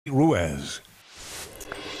Ruiz.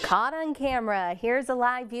 Caught on camera. Here's a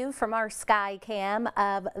live view from our sky cam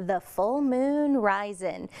of the full moon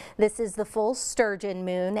rising. This is the full sturgeon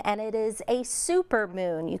moon, and it is a super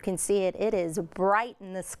moon. You can see it. It is bright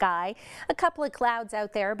in the sky. A couple of clouds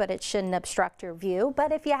out there, but it shouldn't obstruct your view.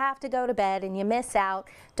 But if you have to go to bed and you miss out,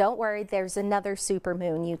 don't worry. There's another super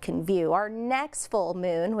moon you can view. Our next full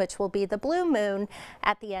moon, which will be the blue moon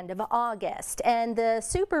at the end of August. And the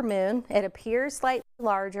super moon, it appears slightly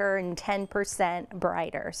larger and 10%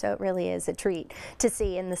 brighter. So it really is a treat to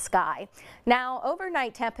see in the sky. Now,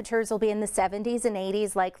 overnight temperatures will be in the 70s and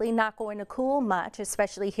 80s, likely not going to cool much,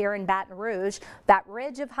 especially here in Baton Rouge. That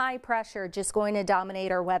ridge of high pressure just going to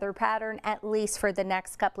dominate our weather pattern, at least for the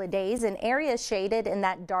next couple of days. And areas shaded in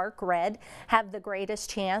that dark red have the greatest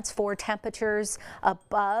chance for temperatures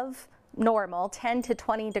above normal, 10 to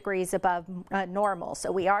 20 degrees above normal.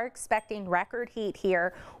 So we are expecting record heat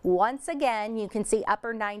here. Once again, you can see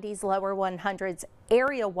upper 90s, lower 100s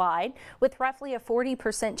area wide with roughly a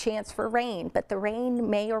 40% chance for rain, but the rain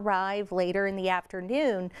may arrive later in the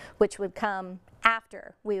afternoon, which would come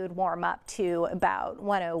after we would warm up to about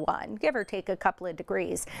 101, give or take a couple of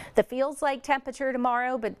degrees. The feels like temperature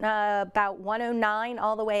tomorrow, but about 109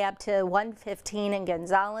 all the way up to 115 in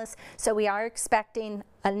Gonzales. So we are expecting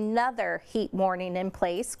another heat warning in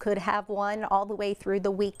place, could have one all the way through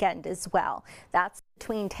the weekend as well. That's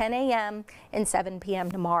between 10 a.m. and 7 p.m.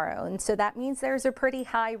 tomorrow. And so that means there's a pretty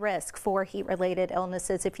high risk for heat-related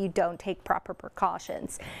illnesses if you don't take proper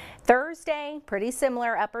precautions. Thursday, pretty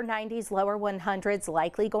similar, upper 90s, lower 100s,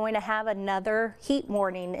 likely going to have another heat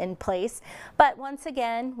warning in place. But once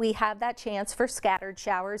again, we have that chance for scattered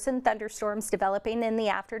showers and thunderstorms developing in the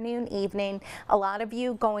afternoon, evening. A lot of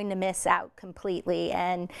you going to miss out completely,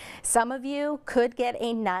 and some of you could get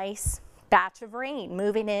a nice batch of rain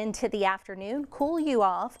moving into the afternoon, cool you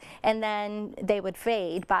off, and then they would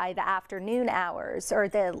fade by the afternoon hours or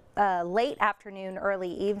the late afternoon, early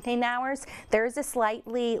evening hours. There's a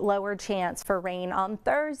slightly lower chance for rain on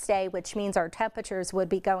Thursday, which means our temperatures would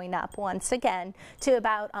be going up once again to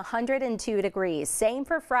about 102 degrees. Same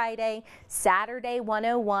for Friday, Saturday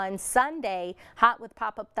 101, Sunday hot with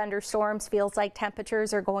pop-up thunderstorms. Feels like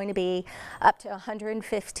temperatures are going to be up to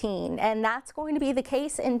 115, and that's going to be the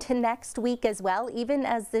case into next week as well, even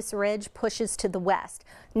as this ridge pushes to the west.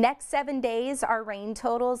 Next 7 days, our rain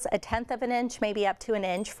totals 1/10 of an inch, maybe up to an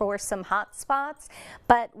inch for some hot spots.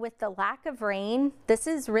 But with the lack of rain, this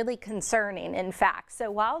is really concerning, in fact.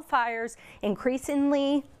 So wildfires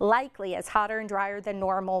increasingly likely as hotter and drier than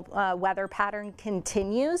normal weather pattern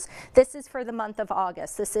continues. This is for the month of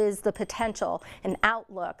August. This is the potential and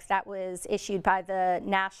outlook that was issued by the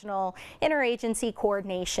National Interagency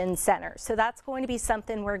Coordination Center. So that's going to be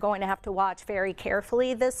something we're going to have to watch very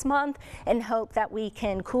carefully this month and hope that we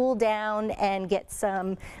can cool down and get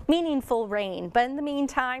some meaningful rain. But in the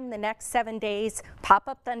meantime, the next 7 days,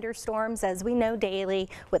 pop-up thunderstorms, as we know, daily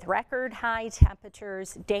with record high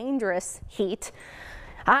temperatures, dangerous heat.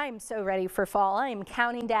 I'm so ready for fall. I am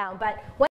counting down. But